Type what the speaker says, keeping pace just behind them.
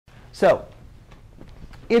So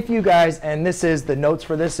if you guys, and this is the notes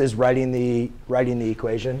for this is writing the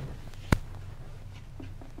equation.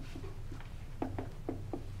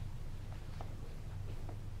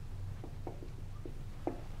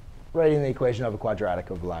 Writing the equation of a quadratic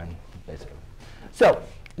of a line, basically. So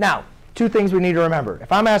now, two things we need to remember.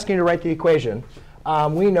 If I'm asking you to write the equation,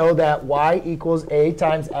 we know that y equals a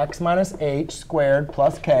times x minus h squared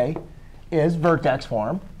plus k is vertex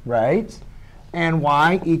form, right? And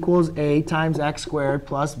y equals a times x squared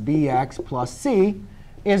plus bx plus c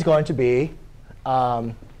is going to be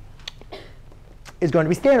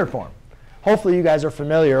standard form. Hopefully, you guys are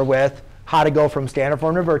familiar with how to go from standard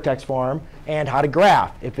form to vertex form and how to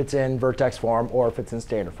graph if it's in vertex form or if it's in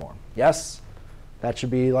standard form. Yes? That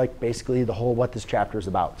should be like basically the whole what this chapter is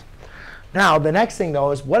about. Now, the next thing,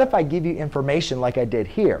 though, is what if I give you information like I did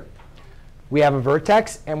here? We have a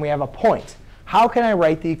vertex and we have a point. How can I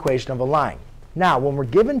write the equation of a line? Now, when we're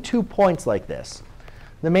given 2 points like this,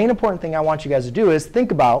 the main important thing I want you guys to do is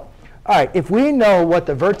think about, all right, if we know what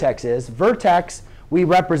the vertex is, vertex we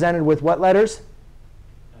represented with what letters?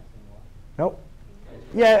 Nope.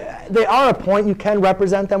 Yeah, they are a point. You can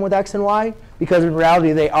represent them with x and y, because in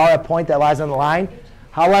reality, they are a point that lies on the line.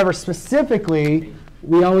 However, specifically,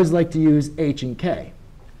 we always like to use h and k.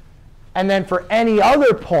 And then for any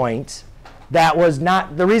other point that was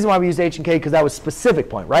not, the reason why we use h and k because that was specific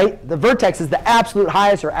point, right? The vertex is the absolute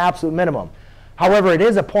highest or absolute minimum. However, it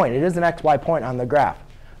is a point. It is an x, y point on the graph.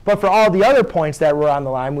 But for all the other points that were on the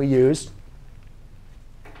line, we used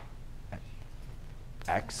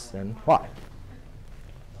x and y.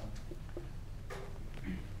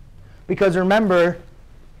 Because remember,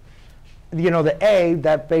 the a,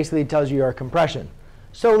 that basically tells you your compression.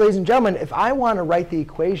 So ladies and gentlemen, if I want to write the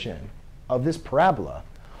equation of this parabola,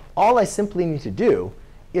 all I simply need to do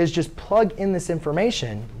is just plug in this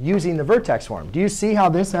information using the vertex form. Do you see how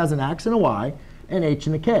this has an x and a y, an h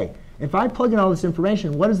and a k? If I plug in all this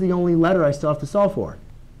information, what is the only letter I still have to solve for?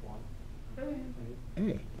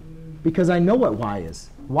 A. Because I know what y is.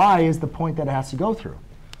 Y is the point that it has to go through.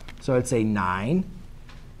 So I'd say 9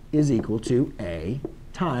 is equal to a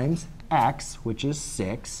times x, which is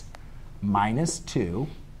 6, minus 2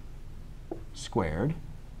 squared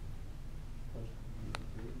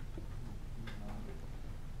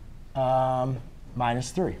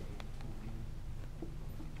minus 3.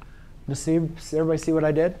 Does everybody see what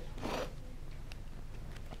I did?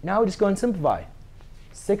 Now we just go and simplify.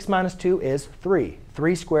 6 minus 2 is 3.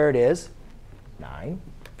 3 squared is 9.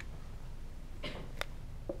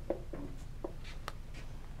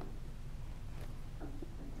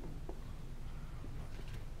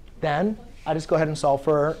 Then I just go ahead and solve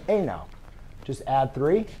for a now. Just add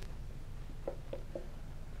 3.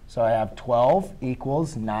 So I have 12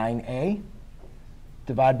 equals 9a.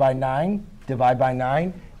 Divide by 9. Divide by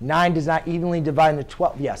 9. 9 does not evenly divide into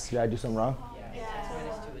 12. Yes, did I do something wrong? Yeah. 6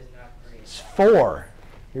 minus 2 is not 3. It's 4.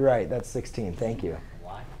 You're right. That's 16. Thank you.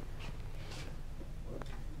 Why?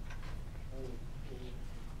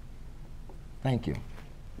 Thank you.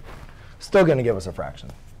 Still going to give us a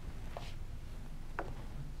fraction.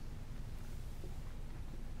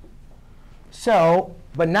 So,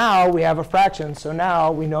 but now we have a fraction. So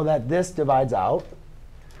now we know that this divides out.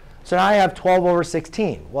 So now I have 12 over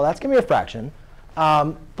 16. Well, that's going to be a fraction.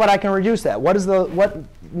 But I can reduce that. What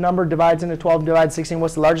number divides into 12 and divides 16?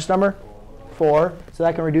 What's the largest number? 4. So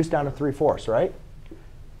that can reduce down to 3/4, right?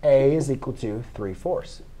 A is equal to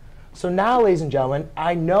 3/4. So now, ladies and gentlemen,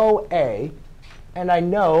 I know a, and I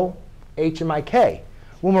know h and my k.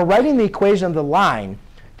 When we're writing the equation of the line,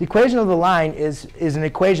 the equation of the line is an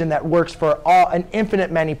equation that works for an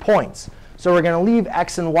infinite many points. So we're going to leave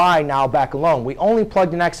x and y now back alone. We only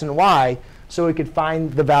plugged in x and y so we could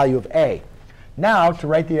find the value of a. Now, to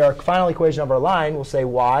write our final equation of our line, we'll say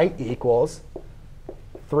y equals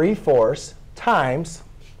 3/4 times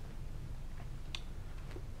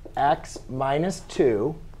x minus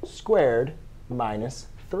 2 squared minus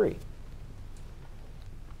 3.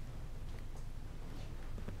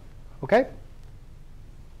 OK? Does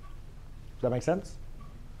that make sense?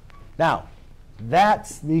 Now,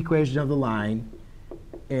 that's the equation of the line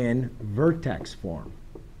in vertex form.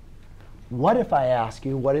 What if I ask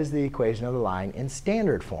you, what is the equation of the line in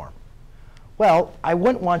standard form? Well, I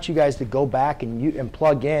wouldn't want you guys to go back and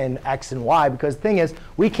plug in x and y, because the thing is,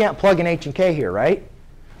 we can't plug in h and k here, right?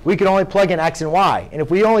 We can only plug in x and y. And if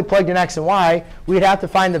we only plugged in x and y, we'd have to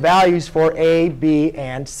find the values for a, b,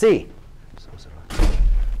 and c.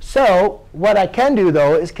 So what I can do,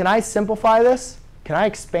 though, is can I simplify this? Can I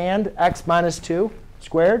expand x minus 2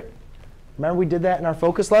 squared? Remember we did that in our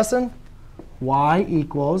focus lesson? Y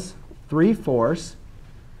equals 3/4.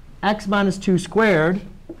 X minus 2 squared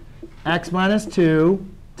x minus 2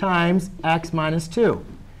 times x minus 2.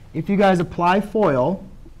 If you guys apply FOIL,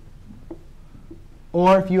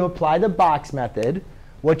 or if you apply the box method,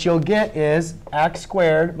 what you'll get is x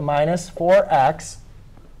squared minus 4x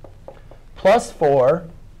plus 4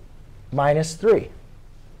 minus 3.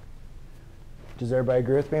 Does everybody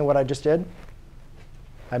agree with me what I just did?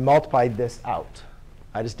 I multiplied this out.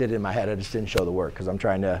 I just did it in my head. I just didn't show the work because I'm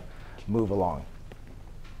trying to move along.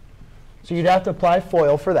 So you'd have to apply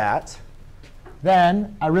FOIL for that.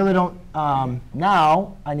 Then I really don't,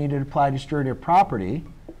 now I need to apply distributive property.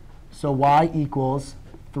 So y equals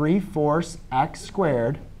 3/4 x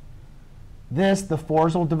squared. This, the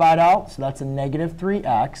 4's will divide out, so that's a negative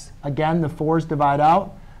 3x. Again, the 4's divide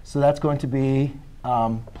out, so that's going to be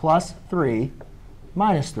plus 3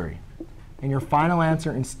 minus 3. And your final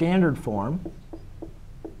answer in standard form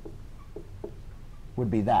would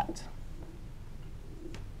be that.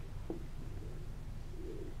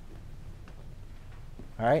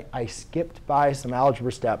 All right, I skipped by some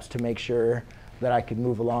algebra steps to make sure that I could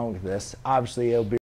move along with this. Obviously, it'll be